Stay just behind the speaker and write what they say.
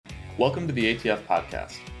Welcome to the ATF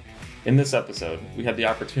podcast. In this episode, we had the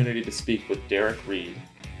opportunity to speak with Derek Reed,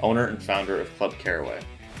 owner and founder of Club Carraway.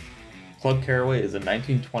 Club Carraway is a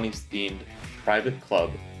 1920s themed private club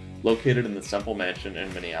located in the Semple Mansion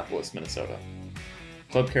in Minneapolis, Minnesota.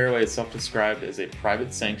 Club Carraway is self-described as a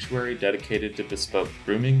private sanctuary dedicated to bespoke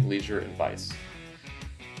grooming, leisure, and vice.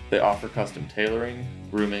 They offer custom tailoring,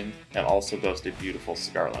 grooming, and also boast a beautiful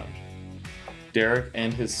cigar lounge. Derek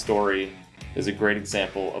and his story is a great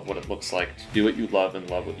example of what it looks like to do what you love and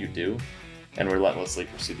love what you do, and relentlessly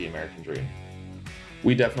pursue the American dream.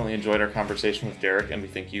 We definitely enjoyed our conversation with Derek, and we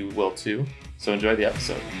think you will too, so enjoy the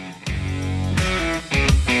episode.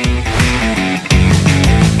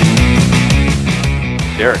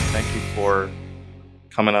 Derek, thank you for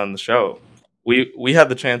coming on the show. We had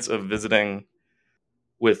the chance of visiting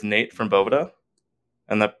with Nate from Boveda,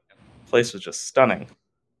 and that place was just stunning.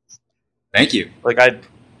 Thank you. Like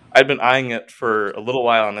I'd been eyeing it for a little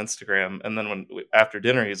while on Instagram, and then after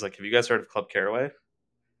dinner, he's like, "Have you guys heard of Club Carraway?"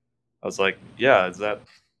 I was like, "Yeah, is that?"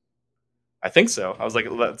 I think so. I was like,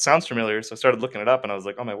 "That sounds familiar." So I started looking it up, and I was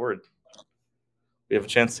like, "Oh my word, we have a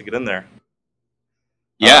chance to get in there."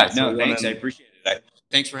 Yeah, thanks. I appreciate it.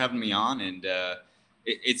 Thanks for having me on, and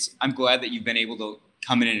I'm glad that you've been able to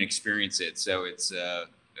come in and experience it. So it's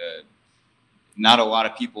not a lot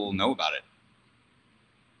of people know about it.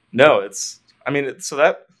 No, so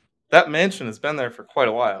that mansion has been there for quite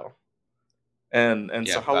a while, and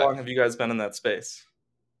Yeah, so how long have you guys been in that space?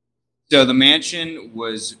 So the mansion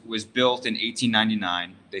was built in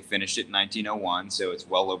 1899. They finished it in 1901, so it's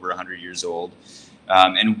well over 100 years old.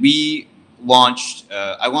 And we launched.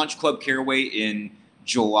 I launched Club Carraway in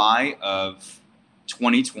July of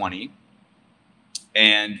 2020,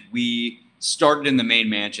 and we started in the main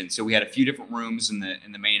mansion. So we had a few different rooms in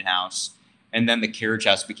the main house. And then the carriage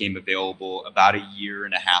house became available about a year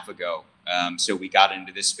and a half ago. So we got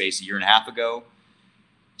into this space a year and a half ago.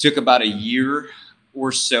 Took about a year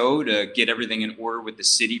or so to get everything in order with the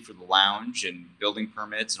city for the lounge and building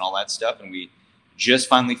permits and all that stuff. And we just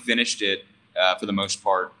finally finished it for the most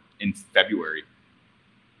part in February.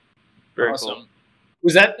 Very awesome. Cool.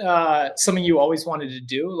 Was that something you always wanted to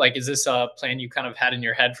do? Like, is this a plan you kind of had in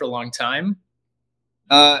your head for a long time?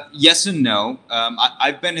 Yes and no.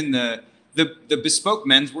 I've been in the bespoke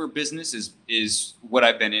menswear business is what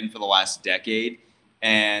I've been in for the last decade.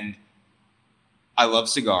 And I love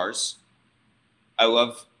cigars. I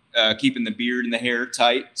love keeping the beard and the hair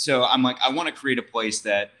tight. So I'm like, I want to create a place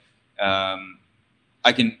that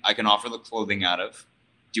I can offer the clothing out of,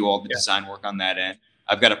 do all the design work on that end.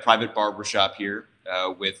 I've got a private barber shop here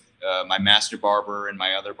with my master barber and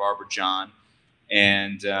my other barber, John.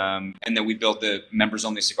 And then we built the members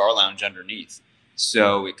only cigar lounge underneath.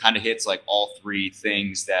 So it kind of hits like all three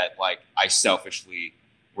things that like I selfishly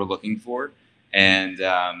were looking for. And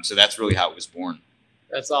so that's really how it was born.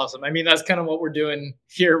 That's awesome. I mean, that's kind of what we're doing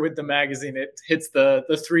here with the magazine. It hits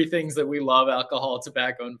the three things that we love: alcohol,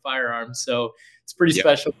 tobacco, and firearms. So it's pretty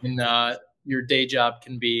special when your day job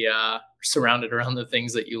can be surrounded around the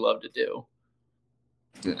things that you love to do.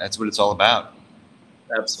 That's what it's all about.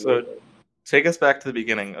 Absolutely. So take us back to the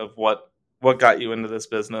beginning of what got you into this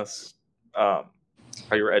business.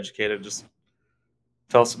 How you were educated. Just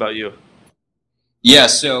tell us about you. Yeah.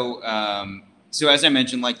 So as I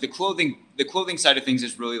mentioned, like the clothing side of things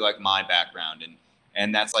is really like my background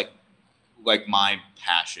and that's like my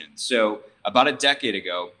passion. So about a decade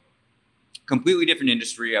ago, completely different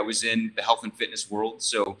industry. I was in the health and fitness world.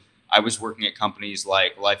 So I was working at companies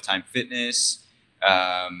like Lifetime Fitness.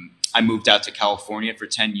 I moved out to California for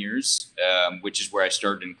 10 years, which is where I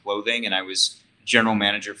started in clothing. And I was general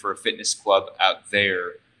manager for a fitness club out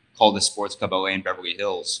there called the Sports Club LA in Beverly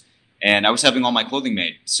Hills. And I was having all my clothing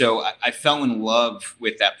made. So I fell in love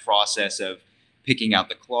with that process of picking out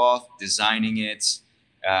the cloth, designing it,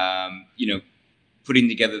 putting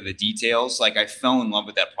together the details. Like I fell in love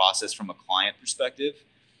with that process from a client perspective.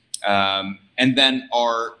 And then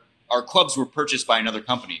our clubs were purchased by another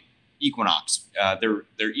company, Equinox.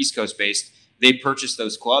 They're East Coast based. They purchased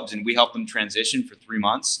those clubs and we helped them transition for 3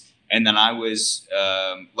 months. And then I was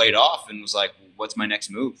laid off and was like, what's my next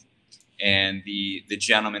move? And the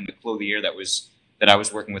gentleman, the clothier that I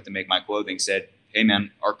was working with to make my clothing said, hey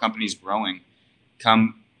man, our company's growing.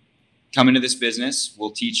 Come into this business.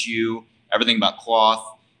 We'll teach you everything about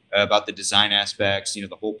cloth, about the design aspects, the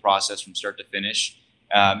whole process from start to finish.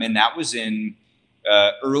 And that was in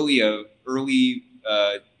early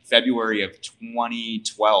February of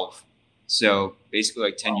 2012. So basically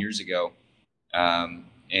like 10 years ago.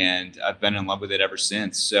 And I've been in love with it ever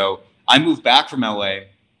since. So I moved back from LA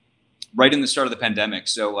right in the start of the pandemic.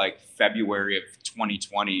 So like February of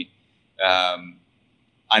 2020,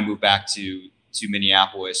 I moved back to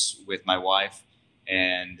Minneapolis with my wife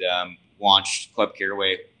and launched Club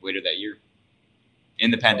Carraway later that year in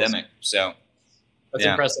the pandemic. So that's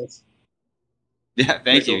yeah. impressive. Yeah,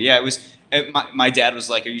 thank you. Yeah, it was. My dad was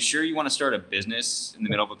like, "Are you sure you want to start a business in the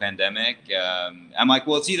middle of a pandemic?" I'm like,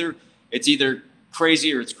 "Well, it's either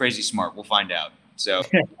crazy or it's crazy smart. We'll find out." So,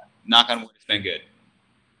 knock on wood, it's been good.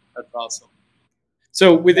 That's awesome.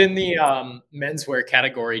 So within the menswear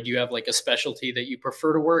category, do you have like a specialty that you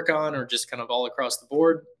prefer to work on, or just kind of all across the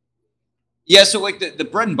board? Yeah, so like the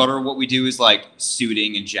bread and butter of what we do is like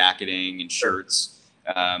suiting and jacketing and shirts.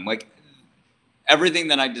 Like everything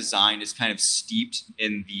that I designed is kind of steeped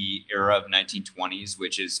in the era of 1920s,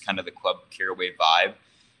 which is kind of the Club Carraway vibe.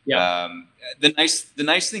 Yeah. The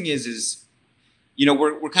nice thing is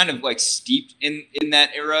we're kind of like steeped in that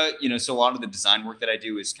era. So a lot of the design work that I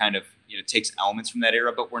do is kind of takes elements from that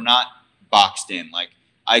era, but we're not boxed in. Like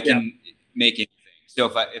I can make anything.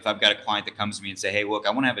 So if I've got a client that comes to me and say, "Hey, look, I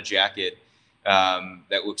want to have a jacket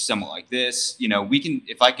that looks somewhat like this," we can.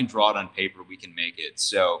 If I can draw it on paper, we can make it.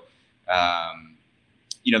 So.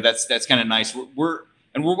 That's kind of nice. We're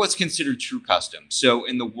what's considered true custom. So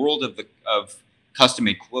in the world of custom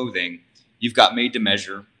made clothing, you've got made to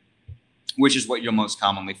measure, which is what you'll most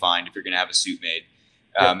commonly find if you're going to have a suit made.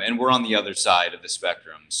 And we're on the other side of the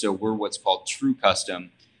spectrum. So we're what's called true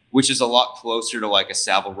custom, which is a lot closer to like a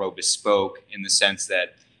Savile Row bespoke in the sense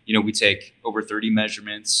that, we take over 30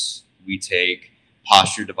 measurements. We take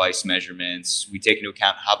posture device measurements. We take into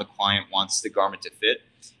account how the client wants the garment to fit.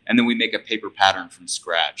 And then we make a paper pattern from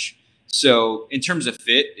scratch. So in terms of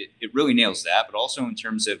fit, it really nails that. But also in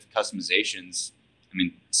terms of customizations, I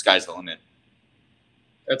mean, sky's the limit.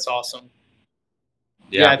 That's awesome.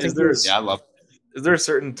 Yeah, I think I love it. Is there a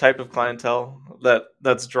certain type of clientele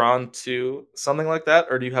that's drawn to something like that?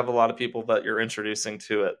 Or do you have a lot of people that you're introducing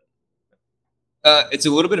to it? It's a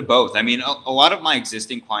little bit of both. I mean, a lot of my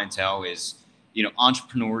existing clientele is,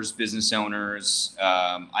 entrepreneurs, business owners.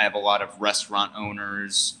 I have a lot of restaurant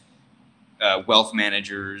owners, wealth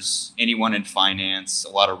managers, anyone in finance, a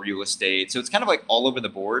lot of real estate. So it's kind of like all over the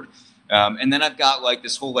board. And then I've got like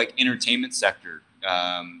this whole like entertainment sector.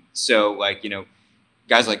 So like,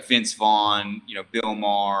 guys like Vince Vaughn, Bill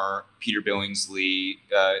Maher, Peter Billingsley,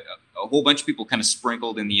 a whole bunch of people kind of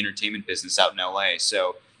sprinkled in the entertainment business out in LA.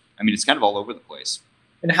 So, I mean, it's kind of all over the place.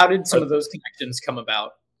 And how did some of those connections come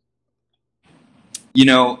about?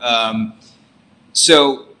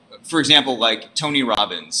 So for example, like Tony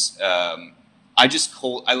Robbins, I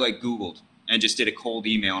like Googled and just did a cold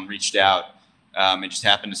email and reached out, and just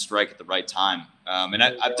happened to strike at the right time. And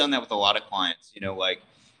I've done that with a lot of clients,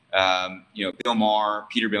 Bill Maher,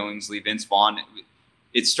 Peter Billingsley, Vince Vaughn.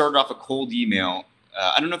 It started off a cold email.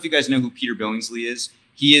 I don't know if you guys know who Peter Billingsley is.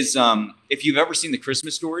 He is, if you've ever seen The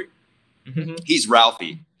Christmas Story, he's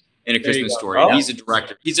Ralphie in A Christmas Story. Oh. He's a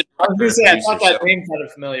director. I was going to say, I thought that name kind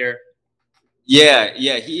of familiar.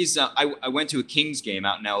 Yeah. He's. I went to a Kings game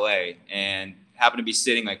out in LA and happened to be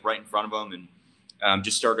sitting like right in front of him, and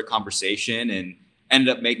just started a conversation and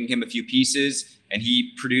ended up making him a few pieces. And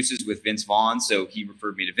he produces with Vince Vaughn, so he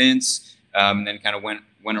referred me to Vince, and then kind of went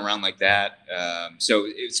around like that. So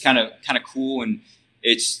it's kind of cool, and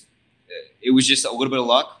it was just a little bit of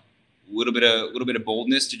luck, a little bit of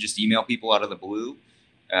boldness to just email people out of the blue,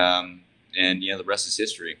 and the rest is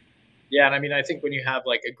history. Yeah, and I mean, I think when you have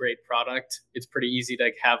like a great product, it's pretty easy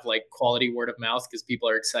to have like quality word of mouth because people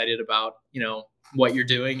are excited about what you're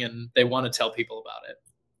doing and they want to tell people about it.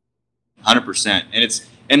 100%,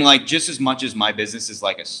 and like just as much as my business is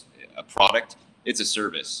like a product, it's a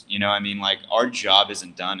service. I mean, like our job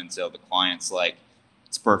isn't done until the client's like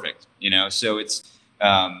it's perfect. So it's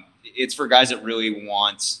for guys that really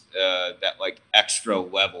want that like extra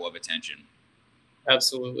level of attention.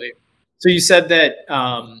 Absolutely. So you said that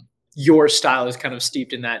your style is kind of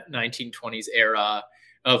steeped in that 1920s era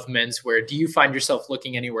of menswear. Do you find yourself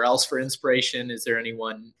looking anywhere else for inspiration? Is there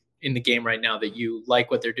anyone in the game right now that you like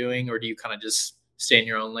what they're doing, or do you kind of just stay in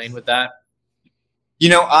your own lane with that?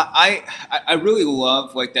 I really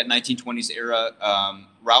love like that 1920s era.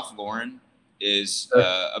 Ralph Lauren is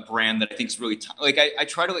a brand that I think is really I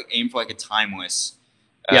try to like aim for like a timeless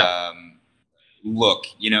look,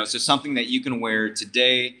 so something that you can wear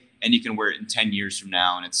today and you can wear it in 10 years from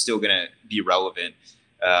now and it's still going to be relevant.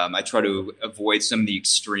 I try to avoid some of the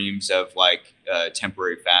extremes of like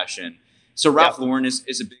temporary fashion. So Ralph Lauren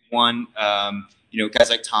is a big one. Guys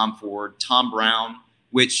like Tom Ford, Tom Brown,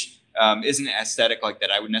 which isn't an aesthetic like that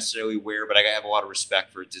I would necessarily wear, but I have a lot of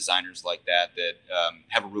respect for designers like that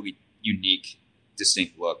have a really unique,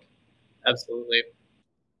 distinct look. Absolutely.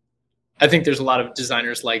 I think there's a lot of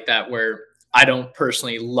designers like that where I don't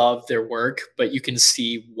personally love their work, but you can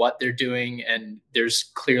see what they're doing, and there's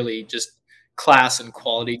clearly just class and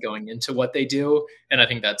quality going into what they do, and I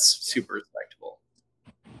think that's super respectable.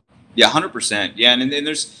 Yeah, 100%. Yeah, and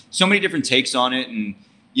there's so many different takes on it, and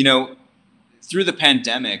you know, through the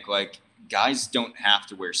pandemic, like guys don't have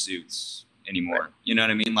to wear suits anymore. Right. You know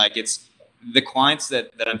what I mean? Like it's the clients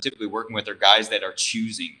that I'm typically working with are guys that are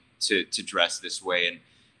choosing to dress this way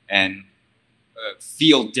and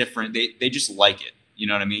feel different. They just like it. You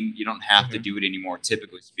know what I mean? You don't have to do it anymore,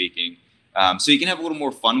 typically speaking. So you can have a little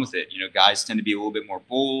more fun with it. You know, guys tend to be a little bit more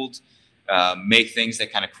bold, make things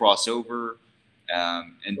that kind of cross over,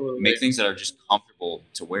 and Absolutely. make things that are just comfortable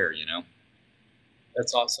to wear. You know.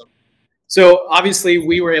 That's awesome. So obviously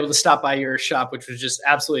we were able to stop by your shop, which was just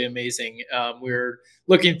absolutely amazing. We were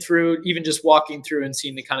looking through, even just walking through and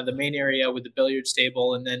seeing the kind of the main area with the billiards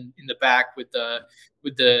table, and then in the back with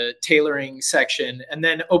the tailoring section, and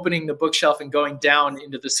then opening the bookshelf and going down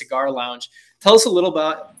into the cigar lounge. Tell us a little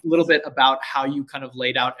bit about how you kind of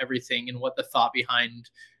laid out everything and what the thought behind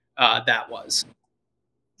that was.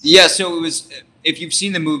 Yeah. So it was. If you've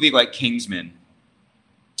seen the movie like Kingsman,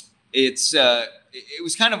 it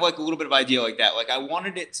was kind of like a little bit of idea like that. Like I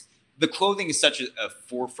wanted it. The clothing is such a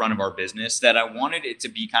forefront of our business that I wanted it to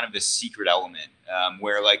be kind of this secret element,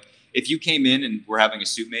 where like if you came in and we're having a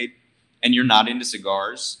suit made and you're not into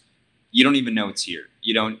cigars, you don't even know it's here.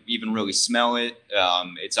 You don't even really smell it.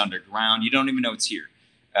 It's underground. You don't even know it's here.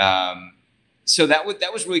 So that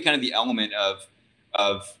was really kind of the element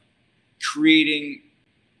of creating.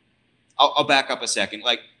 I'll back up a second.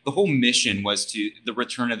 Like the whole mission was to the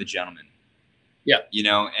return of the gentleman. Yeah. You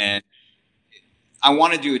know, and I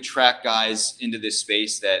wanted to attract guys into this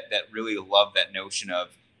space that really love that notion of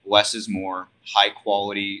less is more, high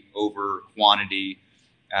quality over quantity.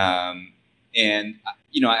 And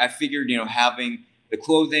you know, I figured, you know, having the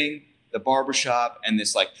clothing, the barbershop, and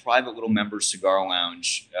this like private little member cigar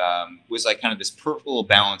lounge was like kind of this perfect little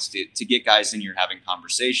balance to get guys in here having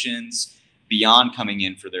conversations beyond coming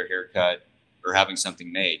in for their haircut or having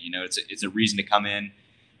something made. You know, it's a reason to come in,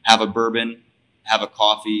 have a bourbon, have a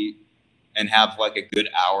coffee, and have like a good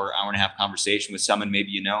hour and a half conversation with someone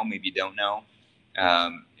maybe you know, maybe you don't know,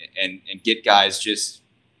 and get guys just,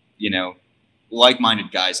 you know,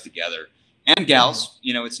 like-minded guys together and gals.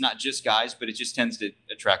 You know, it's not just guys, but it just tends to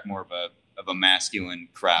attract more of a masculine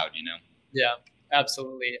crowd. You know. Yeah,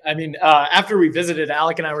 absolutely. I mean, after we visited,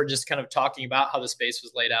 Alec and I were just kind of talking about how the space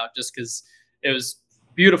was laid out, just because it was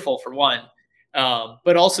beautiful for one,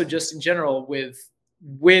 but also just in general with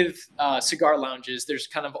cigar lounges. There's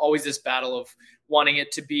kind of always this battle of wanting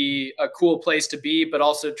it to be a cool place to be, but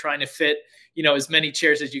also trying to fit, you know, as many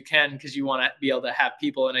chairs as you can because you want to be able to have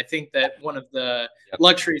people. And I think that one of the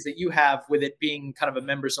luxuries that you have with it being kind of a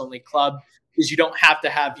members only club is you don't have to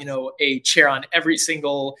have, you know, a chair on every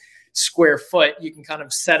single square foot. You can kind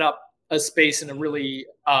of set up a space in a really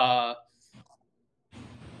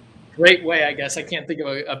great way, I guess. I can't think of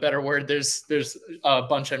a better word. There's a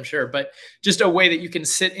bunch, I'm sure, but just a way that you can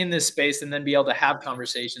sit in this space and then be able to have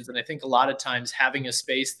conversations. And I think a lot of times having a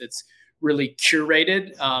space that's really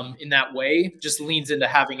curated in that way just leans into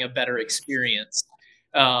having a better experience.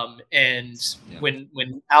 When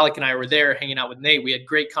Alec and I were there hanging out with Nate, we had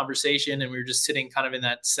great conversation, and we were just sitting kind of in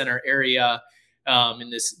that center area in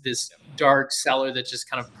this dark cellar that's just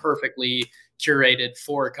kind of perfectly curated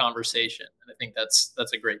for a conversation. And I think that's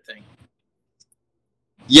a great thing.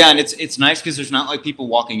 Yeah, and it's nice because there's not like people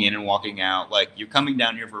walking in and walking out. Like you're coming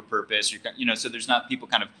down here for a purpose. You know, so there's not people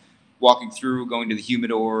kind of walking through, going to the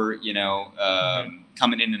humidor. You know,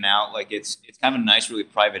 coming in and out. Like it's kind of a nice, really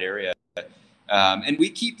private area. And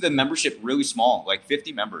we keep the membership really small, like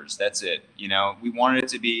 50 members. That's it. You know, we wanted it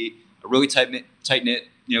to be a really tight knit,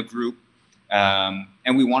 you know, group.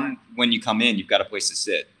 And we wanted when you come in, you've got a place to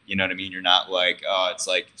sit. You know what I mean? You're not like, oh,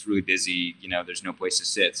 it's really busy. You know, there's no place to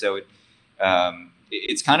sit. So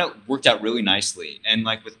it's kind of worked out really nicely. And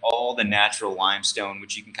like with all the natural limestone,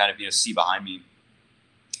 which you can kind of, you know, see behind me,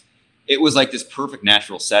 it was like this perfect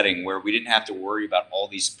natural setting where we didn't have to worry about all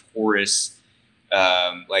these porous,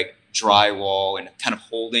 like drywall and kind of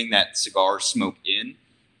holding that cigar smoke in.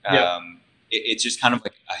 It's just kind of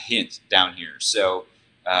like a hint down here. So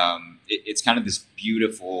it's kind of this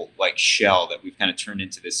beautiful like shell that we've kind of turned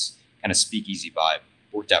into this kind of speakeasy vibe.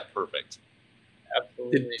 Worked out perfect.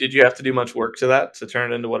 Absolutely. Did you have to do much work to that to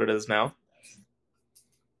turn it into what it is now?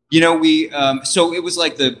 You know, we so it was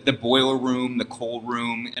like the boiler room, the cold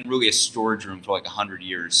room, and really a storage room for like 100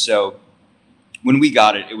 years. So when we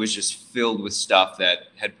got it, it was just filled with stuff that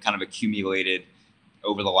had kind of accumulated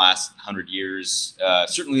over the last 100 years,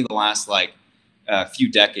 certainly the last like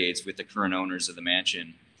few decades with the current owners of the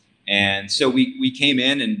mansion. And so we came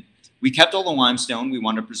in and we kept all the limestone. We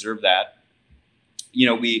wanted to preserve that.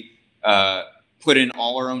 We put in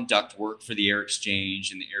all our own ductwork for the air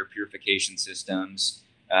exchange and the air purification systems,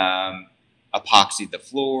 epoxied the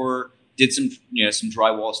floor, did some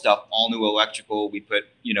drywall stuff, all new electrical. We put,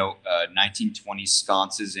 1920s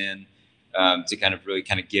sconces in to kind of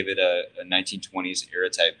give it a 1920s era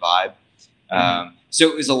type vibe. So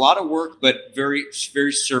it was a lot of work, but very,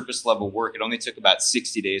 very surface level work. It only took about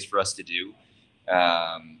 60 days for us to do.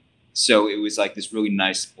 So it was like this really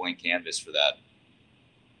nice blank canvas for that.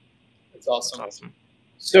 That's awesome.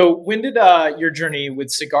 So when did your journey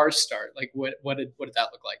with cigars start? Like what did that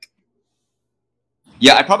look like?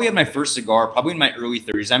 Yeah, I probably had my first cigar probably in my early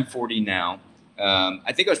 30s. I'm 40 now.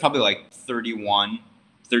 I think I was probably like 31,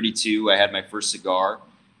 32. I had my first cigar,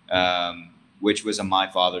 which was a My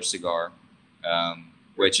Father cigar,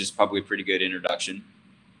 which is probably a pretty good introduction.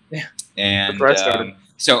 Yeah. And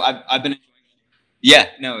so I've been,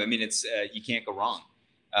 it's you can't go wrong.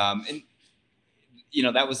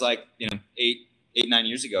 And that was like 8-9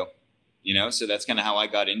 years ago. So that's kind of how I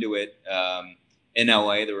got into it. In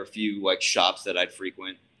LA, there were a few like shops that I'd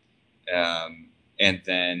frequent. And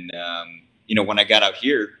then, when I got out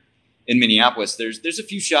here in Minneapolis, there's a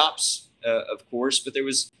few shops, of course, but there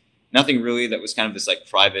was nothing really that was kind of this like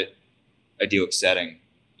private idyllic setting,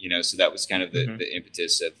 so that was kind of the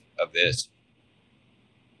impetus of this.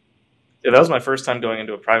 Yeah, that was my first time going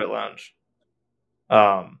into a private lounge.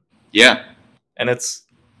 Yeah. And I was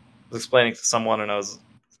explaining to someone, and I was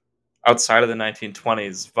outside of the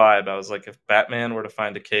 1920s vibe. I was like, if Batman were to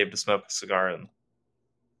find a cave to smoke a cigar in,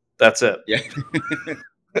 that's it. Yeah.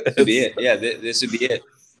 This would be it. Yeah, this would be it.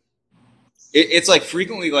 It's like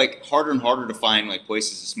frequently like harder and harder to find like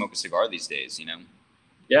places to smoke a cigar these days,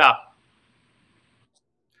 Yeah.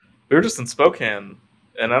 We were just in Spokane,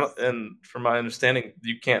 and from my understanding,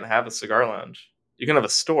 you can't have a cigar lounge. You can have a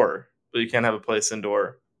store, but you can't have a place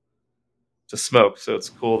indoor to smoke. So it's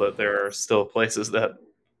cool that there are still places that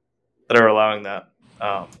are allowing that.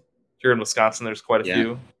 Here in Wisconsin, there's quite a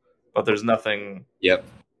few, but there's nothing to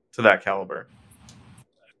that caliber.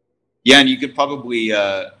 Yeah, and you could probably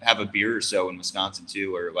have a beer or so in Wisconsin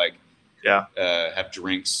too, or like have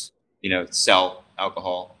drinks, sell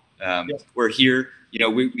alcohol. Where here,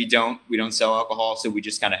 we don't sell alcohol, so we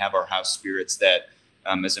just kind of have our house spirits that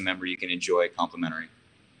as a member you can enjoy complimentary.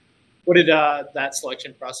 What did that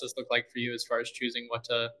selection process look like for you as far as choosing what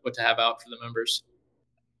to have out for the members?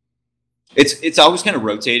 It's always kind of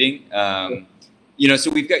rotating. So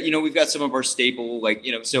we've got some of our staple,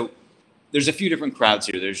 so there's a few different crowds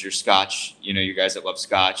here. There's your Scotch, your guys that love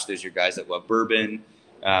Scotch. There's your guys that love bourbon.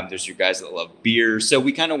 There's your guys that love beer. So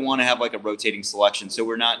we kind of want to have like a rotating selection. So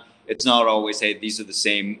it's not always, hey, these are the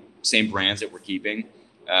same brands that we're keeping.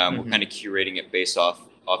 We're kind of curating it based off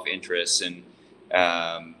interests. And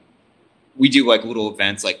we do like little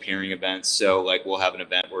events, like pairing events. So like we'll have an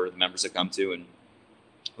event where the members will come to and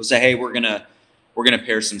we'll say, hey, we're gonna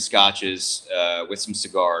pair some scotches with some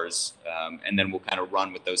cigars, and then we'll kind of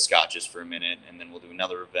run with those scotches for a minute, and then we'll do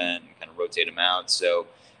another event and kind of rotate them out. So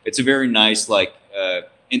it's a very nice, like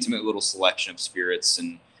intimate little selection of spirits,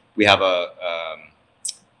 and we have a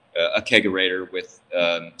kegerator with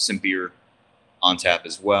some beer on tap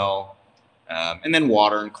as well, and then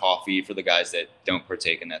water and coffee for the guys that don't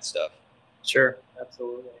partake in that stuff. Sure,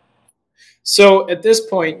 absolutely. So at this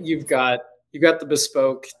point, you've got the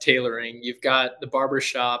bespoke tailoring, you've got the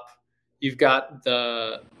barbershop, you've got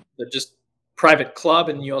the just private club,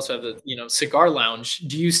 and you also have the cigar lounge.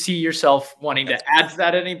 Do you see yourself wanting to add to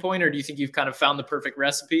that at any point, or do you think you've kind of found the perfect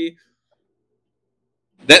recipe?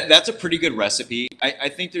 That's a pretty good recipe. I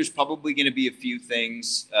think there's probably going to be a few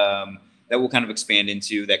things that we'll kind of expand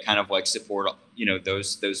into that kind of like support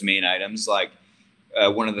those main items. Like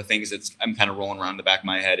one of the things I'm kind of rolling around the back of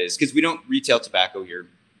my head is because we don't retail tobacco here.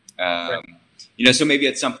 Right. So maybe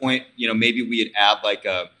at some point, maybe we'd add like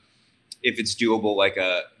if it's doable, like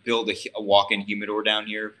build a walk-in humidor down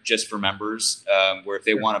here just for members, where if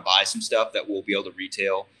they want to buy some stuff that we'll be able to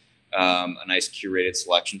retail a nice curated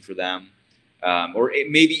selection for them. Or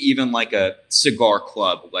maybe even like a cigar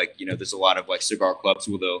club. Like, there's a lot of like cigar clubs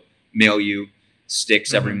where they'll mail you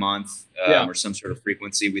sticks every month or some sort of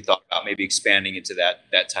frequency. We thought about maybe expanding into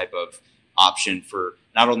that type of option for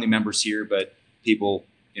not only members here, but people,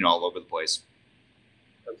 all over the place.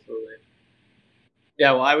 Absolutely.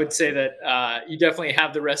 Yeah, well, I would say that you definitely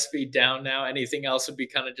have the recipe down now. Anything else would be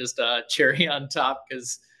kind of just a cherry on top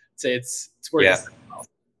because I'd say it's working. Yeah.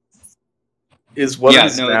 Is what it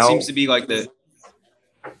is now? It seems to be like the.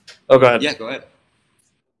 Oh, go ahead. Yeah, go ahead.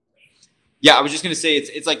 Yeah, I was just gonna say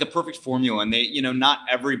it's like the perfect formula, and they, not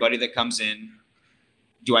everybody that comes in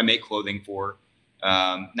do I make clothing for?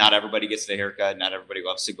 Not everybody gets the haircut. Not everybody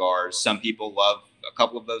loves cigars. Some people love a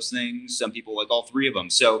couple of those things. Some people like all three of them.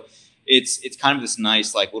 So it's kind of this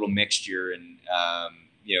nice like little mixture, and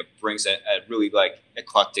brings a really like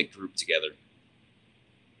eclectic group together.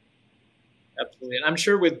 Absolutely. And I'm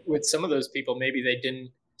sure with some of those people, maybe they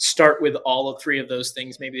didn't start with all three of those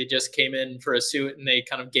things. Maybe they just came in for a suit and they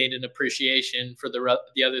kind of gained an appreciation for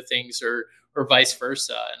the other things, or vice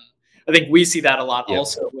versa. And I think we see that a lot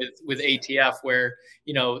also with ATF, where,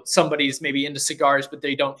 somebody's maybe into cigars, but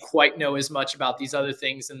they don't quite know as much about these other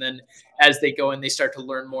things. And then as they go in, they start to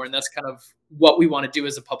learn more. And that's kind of what we want to do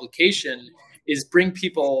as a publication, is bring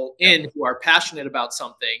people in who are passionate about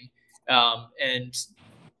something, and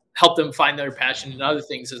help them find their passion in other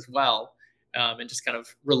things as well, and just kind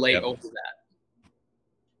of relate over that.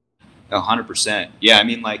 100%. Yeah, I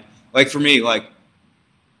mean, like for me, like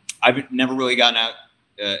I've never really gotten out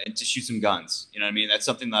to shoot some guns. You know what I mean? That's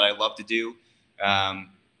something that I love to do.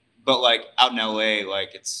 But like out in LA,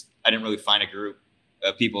 like I didn't really find a group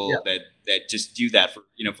of people that just do that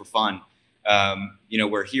for fun.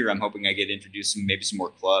 Where here I'm hoping I get introduced to maybe some more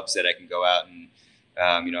clubs that I can go out and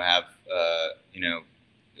have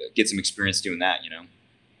get some experience doing that.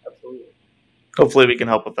 Absolutely. Hopefully we can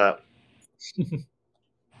help with that.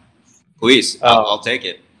 Please, I'll take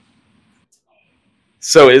it.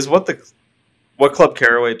 So is what Club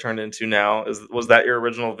Carraway turned into now, was that your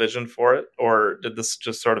original vision for it, or did this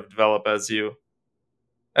just sort of develop as you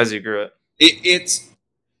grew it?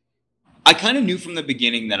 I kind of knew from the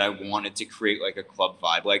beginning that I wanted to create like a club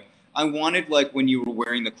vibe. Like I wanted, like when you were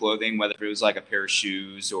wearing the clothing, whether it was like a pair of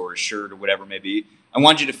shoes or a shirt or whatever it may be, I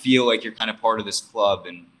wanted you to feel like you're kind of part of this club.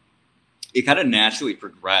 And it kind of naturally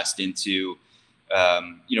progressed into,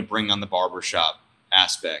 bringing on the barbershop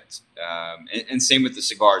aspect. And same with the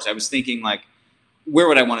cigars. I was thinking like, where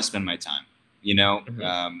would I want to spend my time?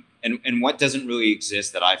 Mm-hmm. And what doesn't really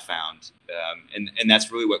exist that I found. And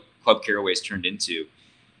that's really what Club Carraway's turned into.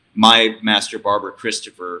 My master barber,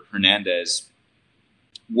 Christopher Hernandez,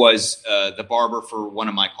 was the barber for one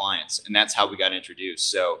of my clients. And that's how we got introduced.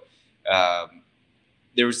 So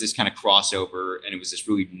there was this kind of crossover, and it was this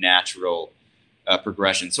really natural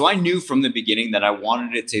progression. So I knew from the beginning that I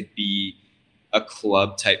wanted it to be a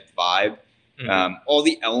club type vibe. Mm-hmm. All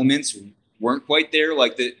the elements weren't quite there.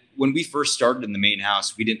 Like when we first started in the main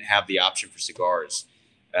house, we didn't have the option for cigars.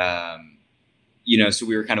 So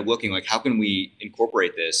we were kind of looking like, how can we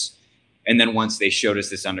incorporate this? And then once they showed us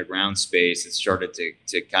this underground space, it started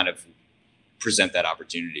to kind of present that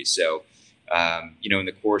opportunity. So, in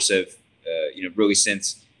the course of, really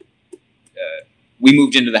since we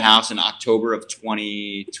moved into the house in October of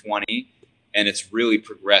 2020, and it's really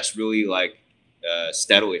progressed really like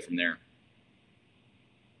steadily from there.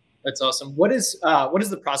 That's awesome. What is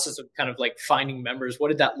the process of kind of like finding members? What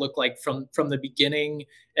did that look like from the beginning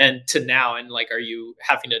and to now? And like, are you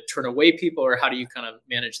having to turn away people, or how do you kind of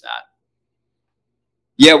manage that?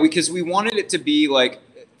 Yeah, because we wanted it to be like,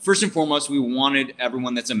 first and foremost, we wanted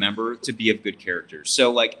everyone that's a member to be of good character.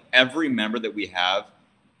 So like every member that we have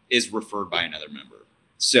is referred by another member.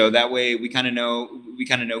 So that way we kind of know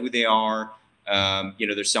who they are.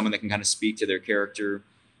 There's someone that can kind of speak to their character.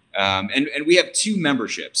 And we have 2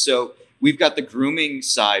 memberships. So we've got the grooming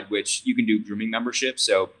side, which you can do grooming membership.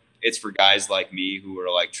 So it's for guys like me who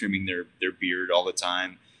are like trimming their beard all the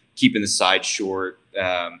time, keeping the sides short.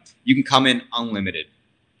 You can come in unlimited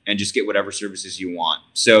and just get whatever services you want.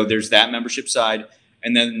 So there's that membership side.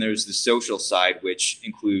 And then there's the social side, which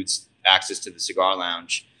includes access to the cigar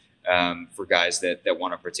lounge for guys that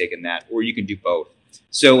want to partake in that, or you can do both.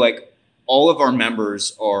 So like all of our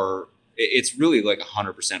members it's really like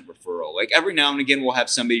 100% referral. Like every now and again, we'll have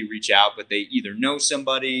somebody reach out, but they either know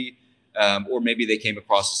somebody or maybe they came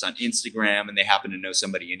across us on Instagram and they happen to know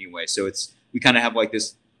somebody anyway. So we kind of have like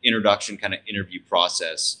this introduction kind of interview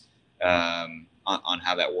process on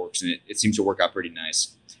how that works. And it seems to work out pretty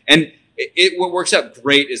nice. And what works out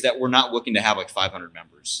great is that we're not looking to have like 500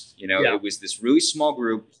 members. It was this really small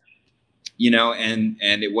group, and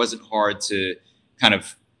it wasn't hard to kind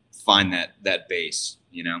of find that base,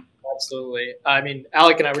 Absolutely. I mean,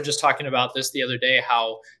 Alec and I were just talking about this the other day,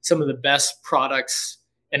 how some of the best products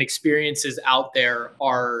and experiences out there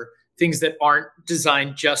are things that aren't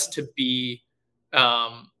designed just to be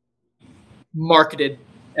marketed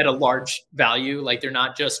at a large value. Like they're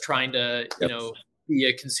not just trying to, be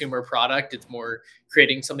a consumer product. It's more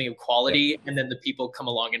creating something of quality, and then the people come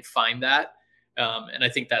along and find that. And I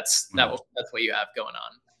think that's what you have going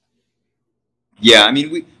on. Yeah, I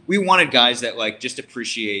mean, we wanted guys that like just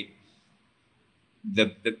appreciate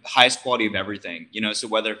the highest quality of everything, so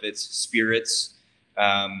whether if it's spirits,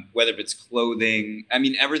 whether it's clothing. I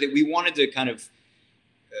mean, everything. We wanted to kind of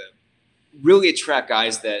really attract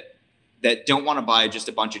guys that don't want to buy just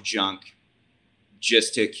a bunch of junk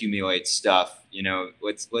just to accumulate stuff. You know,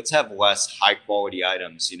 let's have less high quality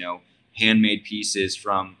items. You know, handmade pieces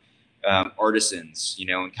from artisans. You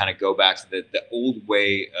know, and kind of go back to the old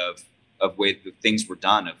way of way the things were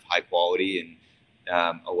done, of high quality and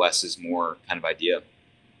a less is more kind of idea.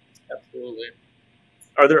 Absolutely.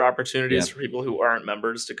 Are there opportunities for people who aren't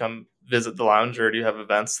members to come visit the lounge, or do you have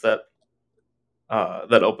events that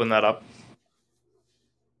open that up?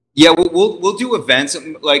 Yeah, we'll do events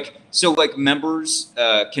like members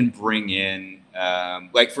can bring in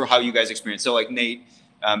like for how you guys experience. So like Nate,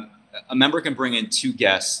 a member can bring in 2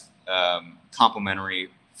 guests complimentary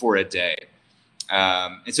for a day,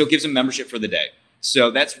 and so it gives them membership for the day.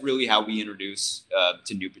 So that's really how we introduce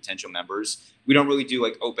to new potential members. We don't really do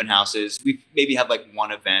like open houses. We maybe have like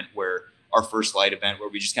one event where our first light event where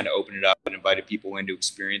we just kind of open it up and invited people in to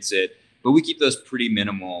experience it. But we keep those pretty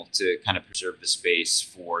minimal to kind of preserve the space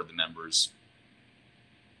for the members.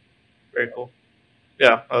 Very cool.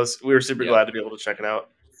 Yeah, we were super glad to be able to check it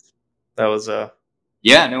out. That was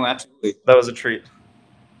yeah, no, absolutely. That was a treat.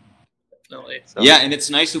 Definitely. So. Yeah, and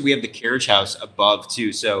it's nice that we have the carriage house above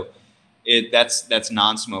too. So that's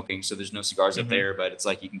non-smoking, so there's no cigars up there, but it's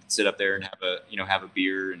like you can sit up there and have a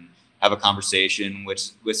beer and have a conversation,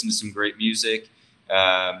 listen to some great music.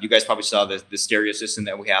 You guys probably saw the stereo system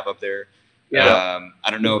that we have up there. Yeah.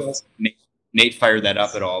 I don't know if Nate fired that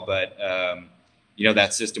up at all, but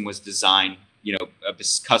that system was designed, a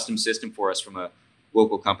custom system for us from a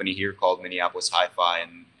local company here called Minneapolis Hi-Fi,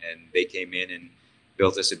 and they came in and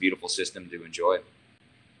built us a beautiful system to enjoy.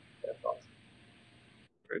 That's awesome.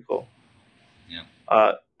 Very cool. Yeah.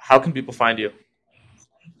 How can people find you?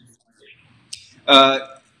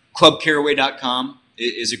 ClubCarraway.com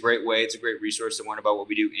is a great way. It's a great resource to learn about what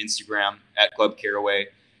we do. Instagram at Club Carraway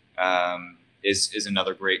is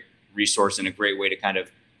another great resource and a great way to kind of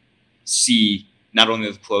see not only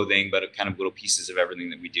the clothing, but kind of little pieces of everything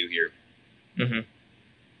that we do here. Mm-hmm.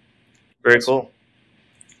 Very cool.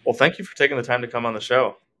 Well, thank you for taking the time to come on the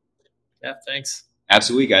show. Yeah, thanks.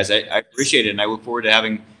 Absolutely, guys. I appreciate it, and I look forward to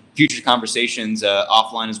having future conversations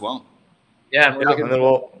offline as well. Yeah, and then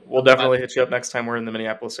we'll definitely hit you up next time we're in the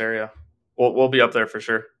Minneapolis area. We'll be up there for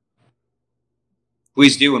sure.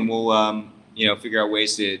 Please do, and we'll figure out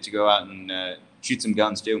ways to go out and shoot some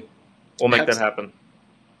guns too. We'll make that happen.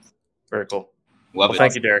 Very cool. Love it.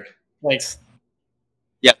 Thank you, Derek. Thanks.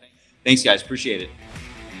 Yeah, thanks, guys. Appreciate it.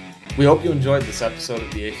 We hope you enjoyed this episode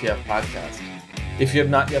of the ATF podcast. If you have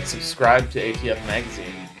not yet subscribed to ATF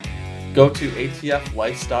Magazine, go to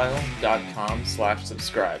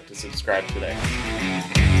atflifestyle.com/subscribe to subscribe today.